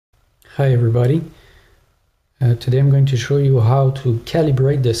Hi everybody. Today I'm going to show you how to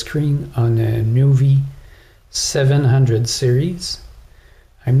calibrate the screen on a nuvi 700 series.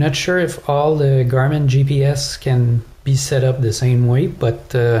 I'm not sure if all the Garmin GPS can be set up the same way,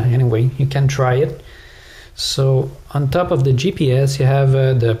 but anyway, you can try it. So on top of the GPS you have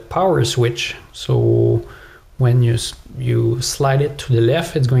the power switch. So when you slide it to the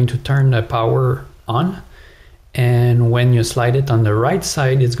left, it's going to turn the power on. And when you slide it on the right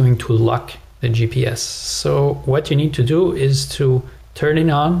side, it's going to lock the GPS. So what you need to do is to turn it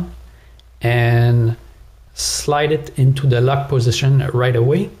on and slide it into the lock position right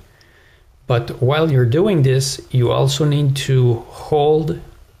away. But while you're doing this, you also need to hold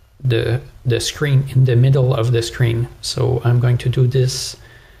the screen in the middle of the screen. So I'm going to do this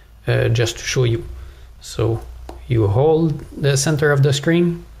just to show you. So you hold the center of the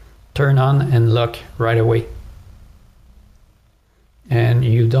screen, turn on and lock right away. And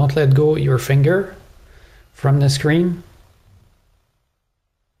you don't let go your finger from the screen.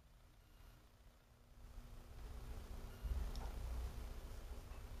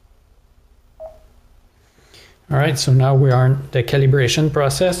 All right, so now we are in the calibration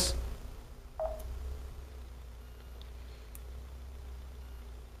process.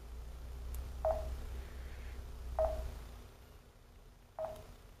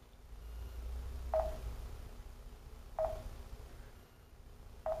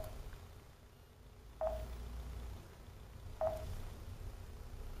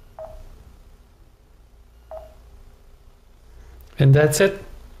 And that's it.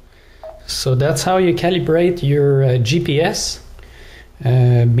 So that's how you calibrate your GPS.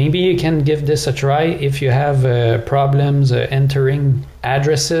 Maybe you can give this a try if you have problems entering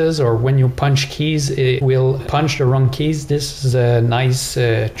addresses, or when you punch keys it will punch the wrong keys. This is a nice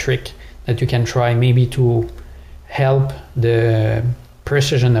trick that you can try, maybe to help the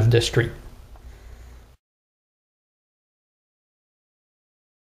precision of the screen.